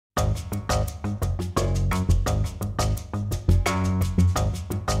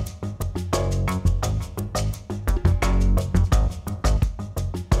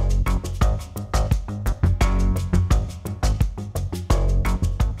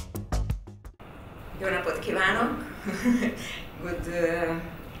Jó napot kívánok!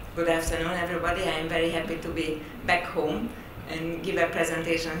 Good afternoon, everybody. I am very happy to be back home and give a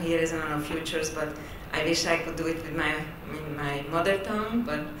presentation here as nanofutures, but I wish I could do it with my mother tongue,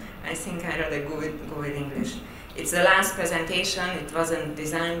 but I think I'd rather go with English. It's the last presentation. It wasn't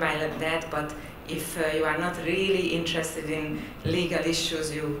designed by that, but if you are not really interested in legal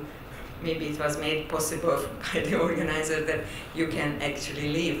issues, maybe it was made possible by the organizer that you can actually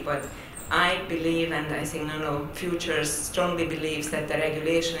leave. But I believe, and I think NanoFutures strongly believes, that the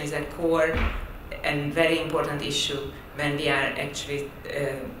regulation is a core and very important issue when we are actually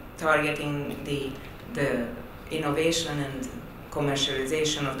targeting the innovation and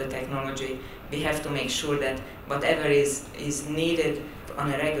commercialization of the technology. We have to make sure that whatever is needed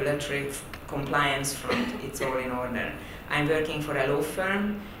on a regulatory compliance front, it's all in order. I'm working for a law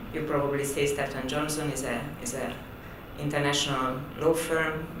firm. You probably say Stephen Johnson is a international law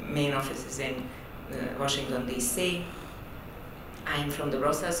firm. Main office is in Washington, D.C. I'm from the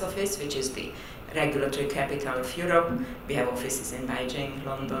Brussels office, which is the regulatory capital of Europe. We have offices in Beijing,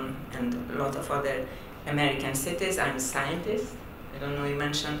 London, and a lot of other American cities. I'm a scientist. I don't know, you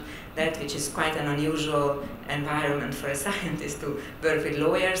mentioned that, which is quite an unusual environment for a scientist to work with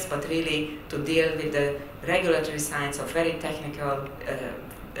lawyers, but really to deal with the regulatory science of very technical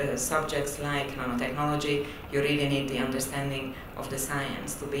subjects like nanotechnology. You really need the understanding of the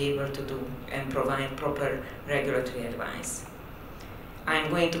science to be able to do and provide proper regulatory advice. I'm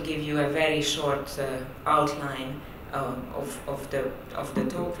going to give you a very short outline of the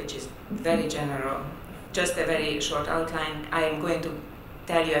talk, which is very general. Just a very short outline. I am going to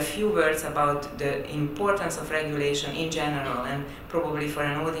tell you a few words about the importance of regulation in general, and probably for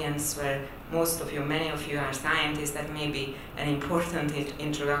an audience where many of you are scientists, that may be an important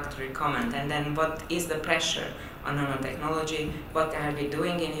introductory comment. And then what is the pressure on nanotechnology? What are we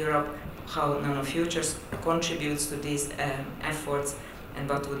doing in Europe? How NanoFutures contributes to these efforts, and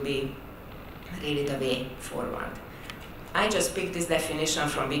what would be really the way forward. I just picked this definition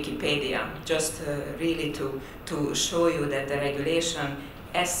from Wikipedia, just really to show you that the regulation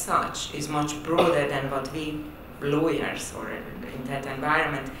as such is much broader than what we lawyers or in that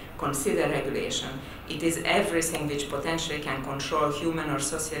environment consider regulation. It is everything which potentially can control human or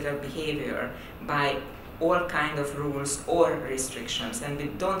societal behavior by all kinds of rules or restrictions. And we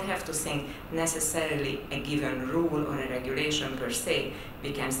don't have to think necessarily a given rule or a regulation per se.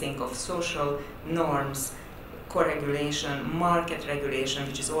 We can think of social norms, co-regulation, market regulation,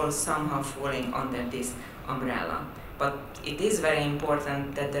 which is all somehow falling under this umbrella. But it is very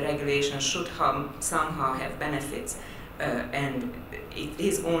important that the regulation should somehow have benefits, and it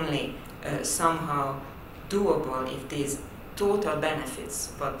is only somehow doable if these total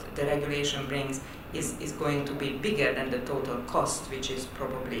benefits what the regulation brings is going to be bigger than the total cost which is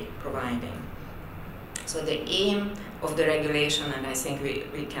probably providing. So the aim of the regulation, and I think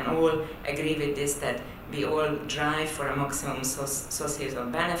we can all agree with this, that we all drive for a maximum societal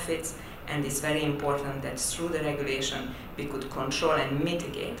benefits, and it's very important that through the regulation we could control and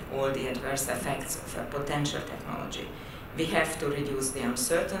mitigate all the adverse effects of a potential technology. We have to reduce the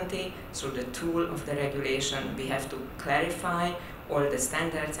uncertainty through the tool of the regulation. We have to clarify all the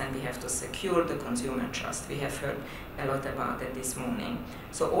standards, and we have to secure the consumer trust. We have heard a lot about that this morning.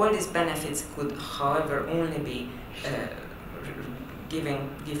 So all these benefits could, however, only be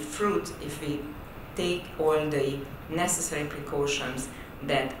give fruit if we take all the necessary precautions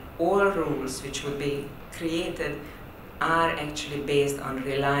that all rules which would be created are actually based on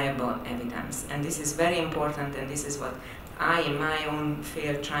reliable evidence. And this is very important, and this is what I, in my own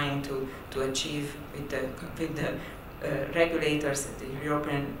field, trying to achieve with the regulators at the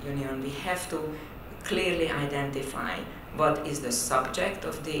European Union. We have to clearly identify what is the subject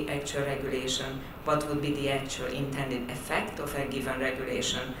of the actual regulation, what would be the actual intended effect of a given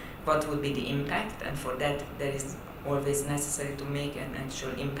regulation, what would be the impact, and for that there is always necessary to make an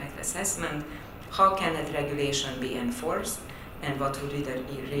actual impact assessment. How can that regulation be enforced, and what would be the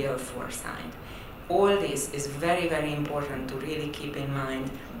real foresight? All this is very, very important to really keep in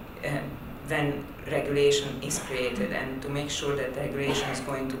mind when regulation is created, and to make sure that regulation is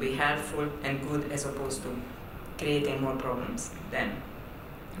going to be helpful and good as opposed to creating more problems than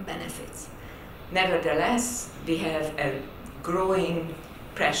benefits. Nevertheless, we have a growing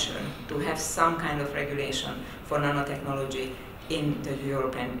pressure to have some kind of regulation for nanotechnology in the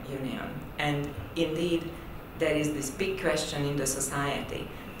European Union. And indeed, there is this big question in the society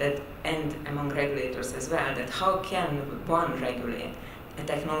that, and among regulators as well, that how can one regulate a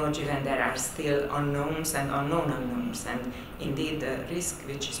technology when there are still unknowns and unknown unknowns, and indeed the risk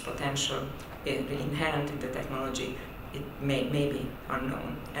which is potential inherent in the technology, it may be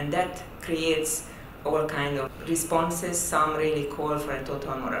unknown. And that creates all kind of responses. Some really call for a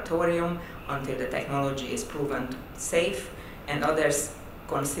total moratorium until the technology is proven safe, and others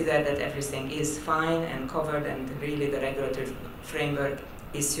consider that everything is fine and covered, and really the regulatory framework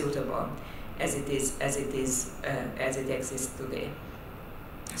is suitable as it exists today.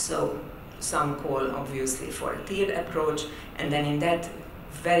 So some call obviously for a tiered approach, and then in that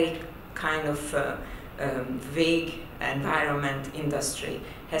very kind of vague environment, industry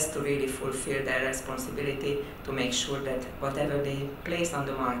has to really fulfill their responsibility to make sure that whatever they place on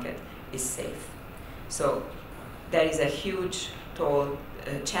the market is safe. So there is a huge, tall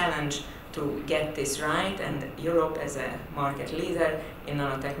challenge to get this right, and Europe as a market leader in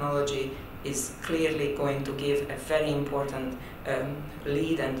nanotechnology is clearly going to give a very important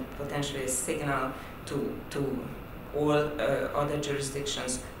lead and potentially a signal to all other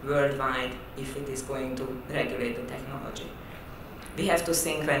jurisdictions worldwide if it is going to regulate the technology. We have to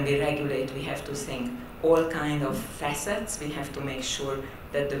think, when we regulate, we have to think all kind of facets. We have to make sure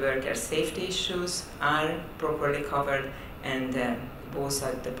that the worker safety issues are properly covered, and both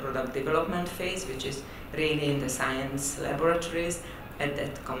at the product development phase, which is really in the science laboratories, at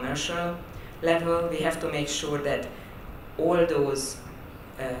that commercial level. We have to make sure that all those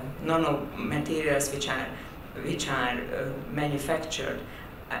nanomaterials which are manufactured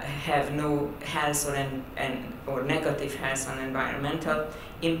have no health or negative health and environmental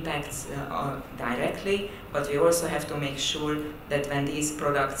impacts directly, but we also have to make sure that when these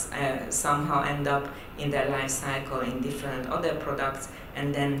products somehow end up in their life cycle in different other products,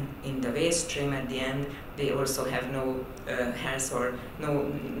 and then in the waste stream at the end, they also have no health or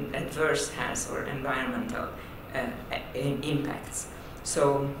no adverse health or environmental impacts.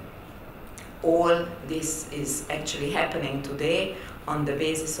 So all this is actually happening today on the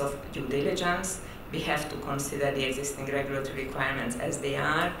basis of due diligence. We have to consider the existing regulatory requirements as they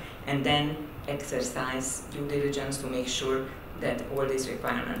are, and then exercise due diligence to make sure that all these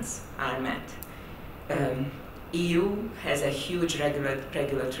requirements are met. EU has a huge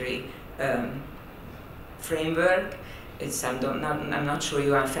regulatory framework. I'm not sure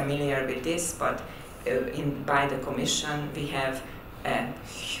you are familiar with this, but by the Commission we have a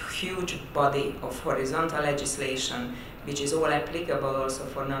huge body of horizontal legislation which is all applicable also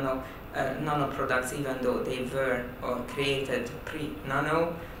for nano products, even though they were created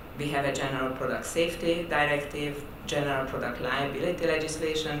pre-nano. We have a general product safety directive, general product liability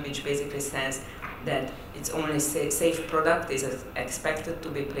legislation, which basically says that it's only safe product is expected to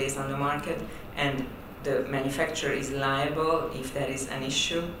be placed on the market, and the manufacturer is liable if there is an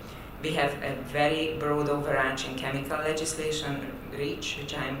issue. We have a very broad overarching chemical legislation, REACH,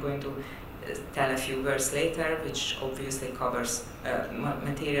 which I am going to tell a few words later, which obviously covers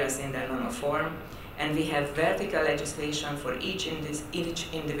materials in their nanoform. And we have vertical legislation for each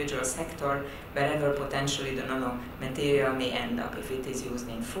individual sector, wherever potentially the nanomaterial may end up, if it is used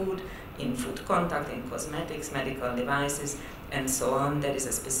in food contact, in cosmetics, medical devices, and so on. There is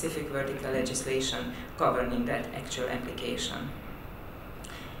a specific vertical legislation governing that actual application.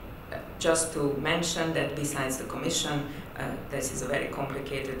 Just to mention that besides the Commission, this is a very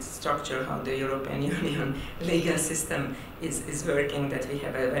complicated structure, how the European Union legal system is working, that we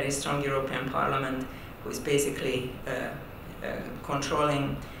have a very strong European Parliament who is basically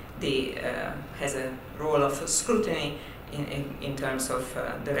controlling has a role of scrutiny in terms of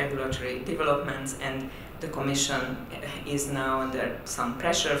the regulatory developments, and the Commission is now under some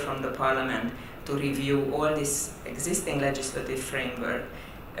pressure from the Parliament to review all this existing legislative framework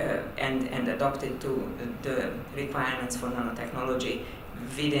and adopt it to the requirements for nanotechnology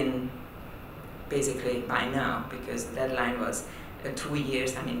within, basically by now, because the deadline was 2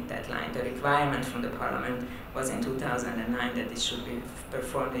 years. The requirement from the Parliament was in 2009 that this should be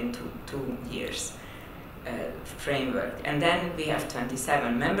performed in two years framework. And then we have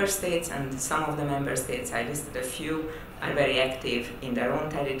 27 member states, and some of the member states, I listed a few, are very active in their own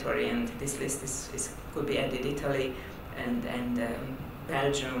territory, and this list could be added: Italy and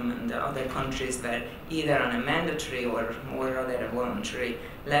Belgium and the other countries, where either on a mandatory or more rather a voluntary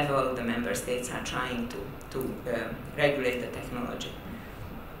level, the member states are trying to regulate the technology.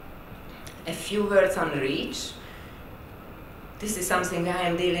 A few words on REACH. This is something I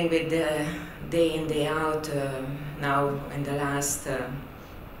am dealing with day in, day out now in the last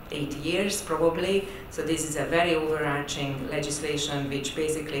 8 years probably. So this is a very overarching legislation which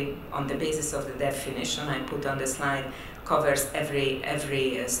basically, on the basis of the definition I put on the slide, covers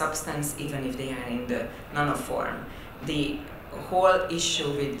every substance, even if they are in the nanoform. The whole issue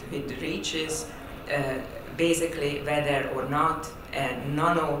with REACH is basically whether or not a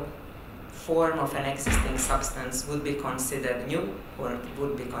nanoform form of an existing substance would be considered new or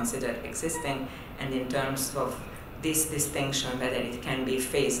would be considered existing, and in terms of this distinction, whether it can be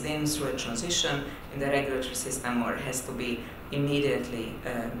phased in through a transition in the regulatory system or has to be immediately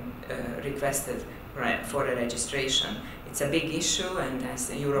requested for a registration. It's a big issue, and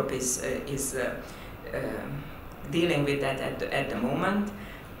as Europe is dealing with that at the moment,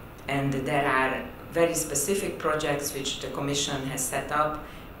 and there are very specific projects which the Commission has set up,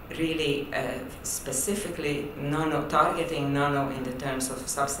 really specifically targeting nano in the terms of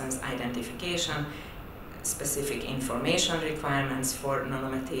substance identification, specific information requirements for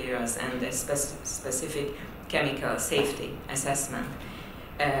nanomaterials, and a specific chemical safety assessment.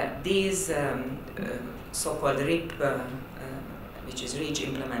 These so-called RIP, which is REACH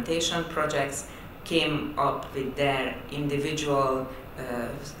implementation projects, came up with their individual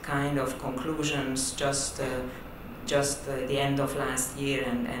kind of conclusions just the end of last year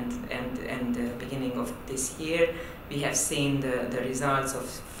and the beginning of this year. We have seen the results of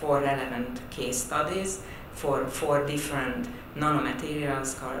 4 relevant case studies for 4 different nanomaterials: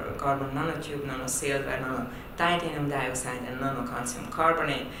 carbon nanotube, nanosilver, nanotitanium dioxide, and nanocalcium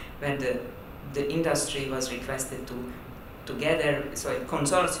carbonate, where the industry was requested to together, so a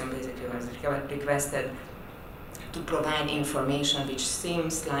consortium basically was requested to provide information which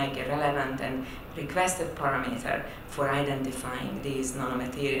seems like a relevant and requested parameter for identifying these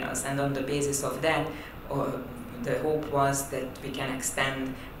nanomaterials. And on the basis of that, the hope was that we can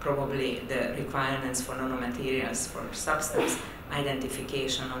extend probably the requirements for nanomaterials for substance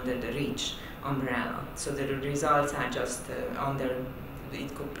identification under the REACH umbrella. So the results are just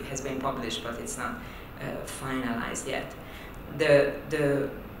has been published, but it's not finalized yet. The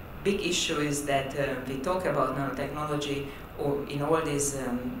big issue is that we talk about nanotechnology in all these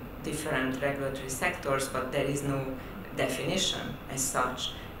different regulatory sectors, but there is no definition as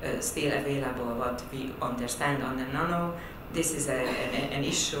such still available what we understand under nano. This is an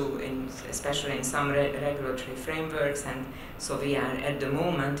issue, especially in some regulatory frameworks, and so we are, at the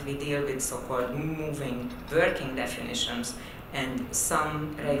moment, we deal with so-called moving working definitions, and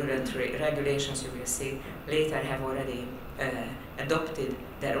some regulations, you will see later, have already adopted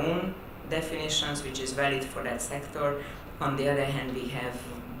their own definitions, which is valid for that sector. On the other hand, we have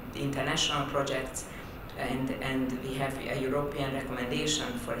international projects, and we have a European recommendation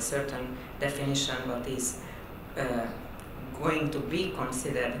for a certain definition what is going to be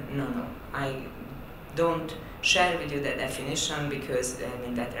considered nano. I don't share with you the definition because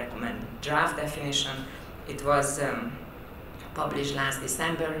that draft definition, it was published last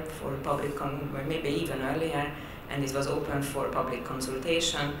December for public, maybe even earlier, and it was open for public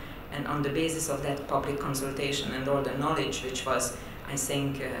consultation. And on the basis of that public consultation and all the knowledge, which was, I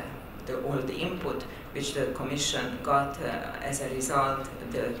think, all the input which the Commission got as a result,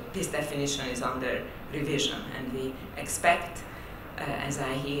 this definition is under revision, and we expect, as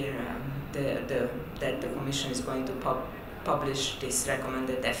I hear, that the Commission is going to publish this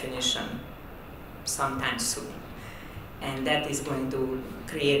recommended definition sometime soon. And that is going to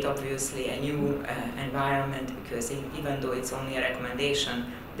create, obviously, a new environment, because even though it's only a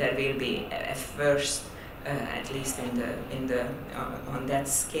recommendation, there will be a first, at least on that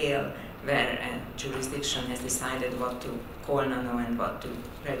scale, where a jurisdiction has decided what to call nano and what to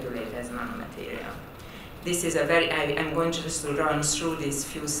regulate as nanomaterial. This is I'm going just to run through these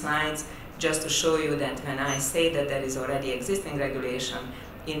few slides just to show you that when I say that there is already existing regulation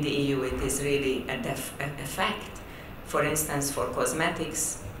in the EU, it is really a fact. For instance, for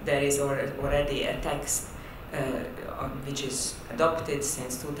cosmetics, there is already a text which is adopted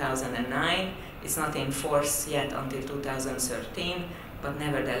since 2009. It's not in force yet until 2013, but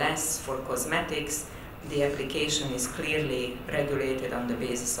nevertheless, for cosmetics, the application is clearly regulated on the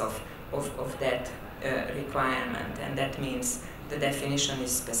basis of that requirement. And that means the definition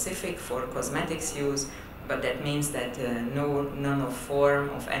is specific for cosmetics use, but that means that no nanoform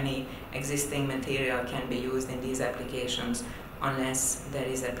of any existing material can be used in these applications unless there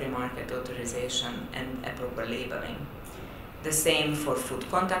is a pre-market authorization and a proper labeling. The same for food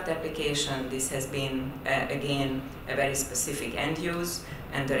contact application. This has been, again, a very specific end use,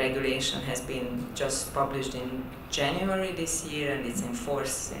 and the regulation has been just published in January this year, and it's in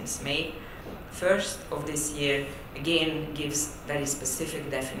force since May 1st of this year. Again, gives very specific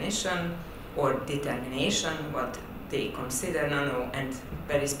definition or determination what they consider nano, and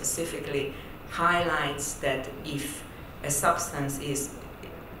very specifically highlights that if a substance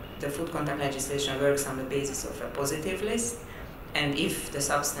the food contact legislation works on the basis of a positive list, and if the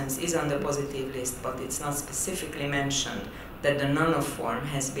substance is on the positive list, but it's not specifically mentioned that the nanoform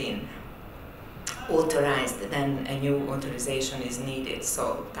has been authorized, then a new authorization is needed.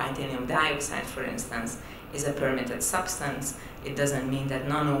 So titanium dioxide, for instance, is a permitted substance. It doesn't mean that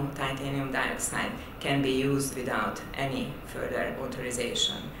nano-titanium dioxide can be used without any further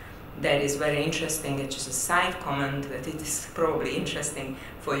authorization. That is very interesting. It's just a side comment that it is probably interesting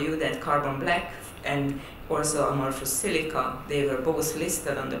for you that carbon black and also amorphous silica, they were both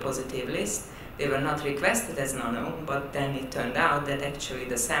listed on the positive list. They were not requested as nano, but then it turned out that actually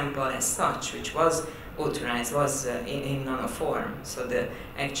the sample as such, which was authorized, was in nano form. So the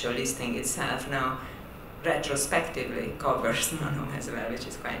actual listing itself now retrospectively covers nano as well, which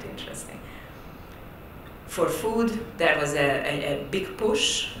is quite interesting. For food, there was a big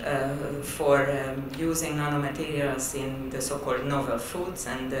push for using nanomaterials in the so-called novel foods,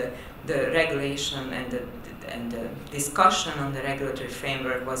 and the regulation and the discussion on the regulatory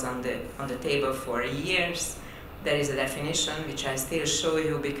framework was on the table for years. There is a definition which I still show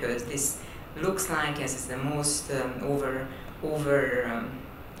you because this looks like as the most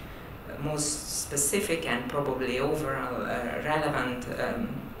most specific and probably overall relevant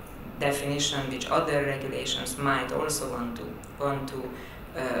definition which other regulations might also want to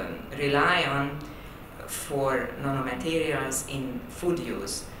rely on for nanomaterials in food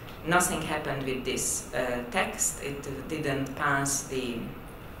use. Nothing happened with this text. It didn't pass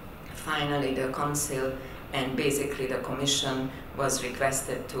finally the Council, and basically the Commission was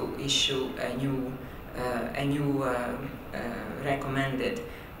requested to issue a new recommended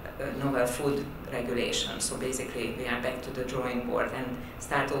novel food regulation. So basically we are back to the drawing board and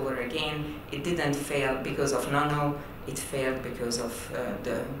start over again. It didn't fail because of nano, it failed because of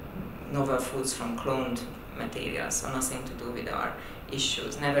the novel foods from cloned materials, so nothing to do with our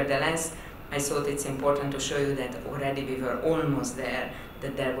issues. Nevertheless, I thought it's important to show you that already we were almost there,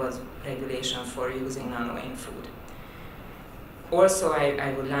 that there was regulation for using nano in food. Also,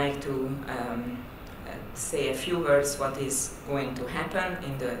 I would like to say a few words what is going to happen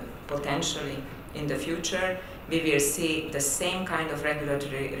potentially in the future. We will see the same kind of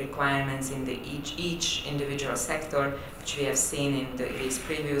regulatory requirements in each individual sector, which we have seen in this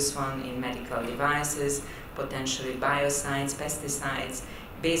previous one, in medical devices, potentially biocides, pesticides.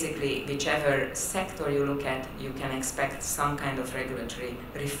 Basically, whichever sector you look at, you can expect some kind of regulatory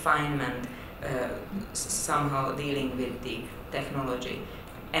refinement somehow dealing with the technology.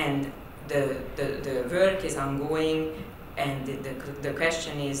 And the work is ongoing, and the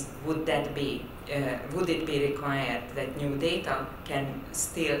question is, would it be required that new data can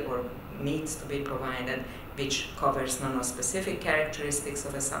still or needs to be provided which covers nanospecific characteristics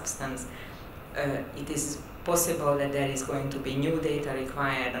of a substance? It is possible that there is going to be new data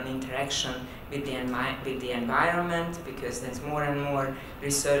required on interaction with the environment, because there's more and more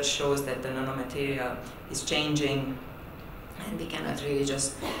research shows that the nanomaterial is changing, and we cannot really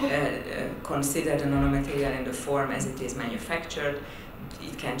just consider the nanomaterial in the form as it is manufactured.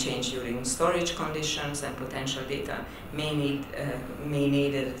 It can change during storage conditions, and potential data may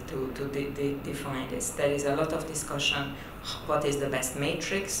needed to define this. There is a lot of discussion what is the best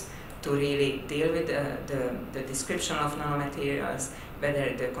matrix to really deal with the description of nanomaterials,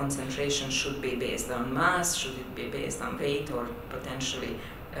 whether the concentration should be based on mass, should it be based on weight, or potentially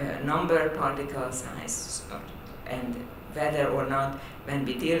number, particle size, and whether or not when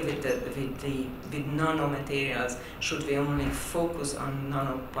we deal with nanomaterials, should we only focus on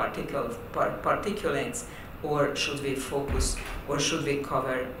particulates, or should we focus, or should we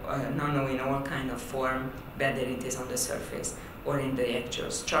cover nano in all kind of form, whether it is on the surface or in the actual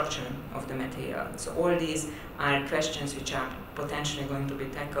structure of the material. So all these are questions which are potentially going to be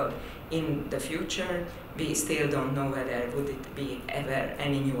tackled in the future. We still don't know whether would it be ever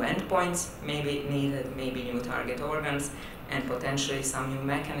any new endpoints maybe needed, maybe new target organs, and potentially some new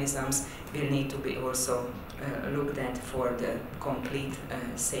mechanisms will need to be also looked at for the complete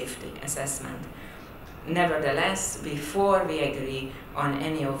safety assessment. Nevertheless, before we agree on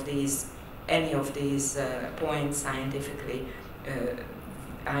any of these points scientifically,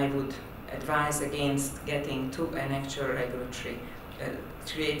 I would advise against getting to an actual regulatory,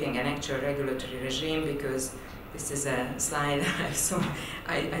 creating an actual regulatory regime, because this is a slide so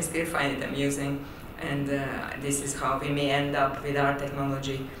I still find it amusing, and this is how we may end up with our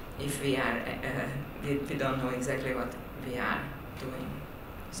technology if we don't know exactly what we are doing.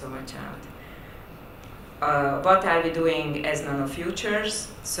 So watch out. What are we doing as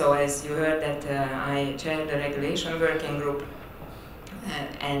NanoFutures? So as you heard that I chair the regulation working group,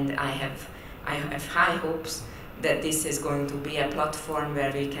 and I have high hopes that this is going to be a platform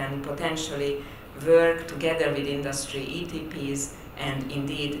where we can potentially work together with industry ETPs and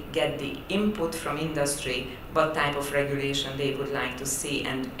indeed get the input from industry, what type of regulation they would like to see,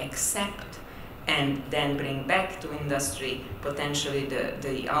 and accept and then bring back to industry potentially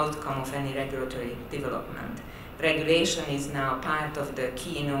the outcome of any regulatory development. Regulation is now part of the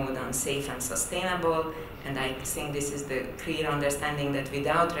keynote on safe and sustainable, and I think this is the clear understanding that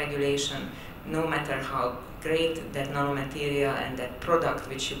without regulation, no matter how great that nanomaterial and that product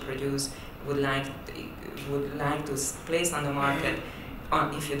which you produce would like to place on the market,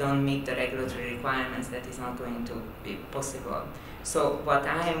 if you don't meet the regulatory requirements, that is not going to be possible. So what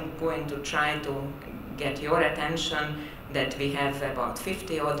I am going to try to get your attention, that we have about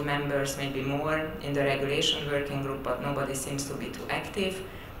 50 odd members, maybe more, in the regulation working group, but nobody seems to be too active.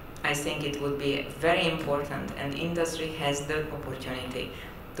 I think it would be very important, and industry has the opportunity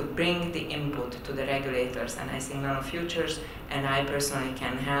to bring the input to the regulators, and I think NanoFutures and I personally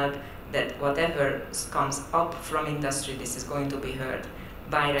can help that whatever comes up from industry, this is going to be heard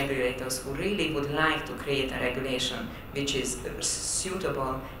by regulators who really would like to create a regulation which is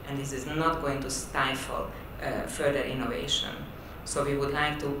suitable, and this is not going to stifle further innovation. So we would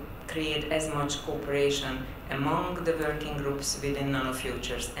like to create as much cooperation among the working groups within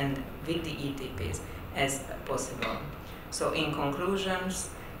NanoFutures and with the ETPs as possible. So in conclusions,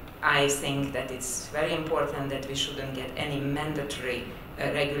 I think that it's very important that we shouldn't get any mandatory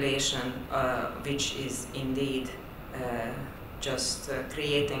regulation which is indeed just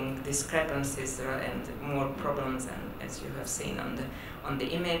creating discrepancies and more problems, and as you have seen on the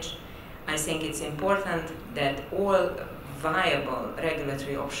image. I think it's important that all viable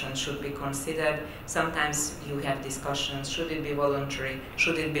regulatory options should be considered. Sometimes you have discussions, should it be voluntary,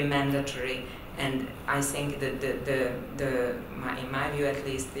 should it be mandatory, and I think that in my view at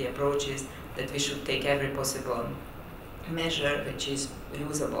least, the approach is that we should take every possible measure which is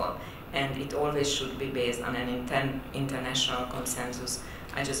usable, and it always should be based on an international consensus.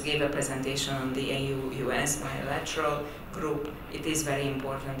 I just gave a presentation on the EU-US bilateral group. It is very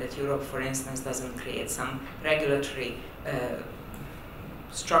important that Europe, for instance, doesn't create some regulatory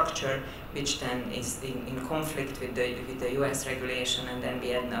structure which then is in conflict with the US regulation, and then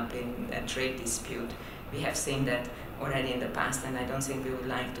we end up in a trade dispute. We have seen that already in the past, and I don't think we would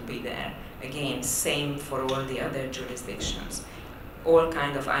like to be there. Again, same for all the other jurisdictions. All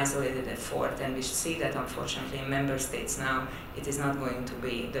kind of isolated effort, and we see that unfortunately in member states now it is not going to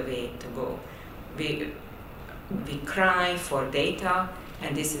be the way to go. We cry for data,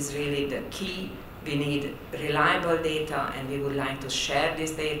 and this is really the key. We need reliable data, and we would like to share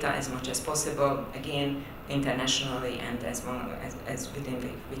this data as much as possible, again, internationally, and as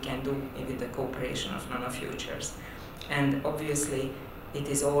within we can do with the cooperation of NanoFutures. And obviously, it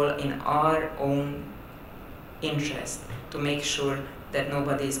is all in our own interest to make sure that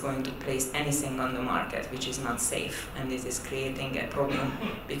nobody is going to place anything on the market which is not safe, and this is creating a problem,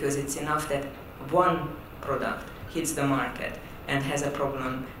 because it's enough that one product hits the market and has a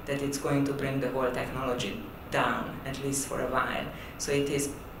problem that it's going to bring the whole technology down, at least for a while. So it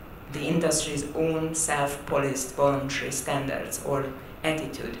is the industry's own self-policed voluntary standards or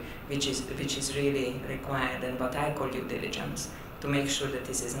attitude which is really required, and what I call due diligence, to make sure that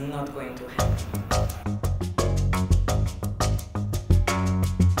this is not going to happen.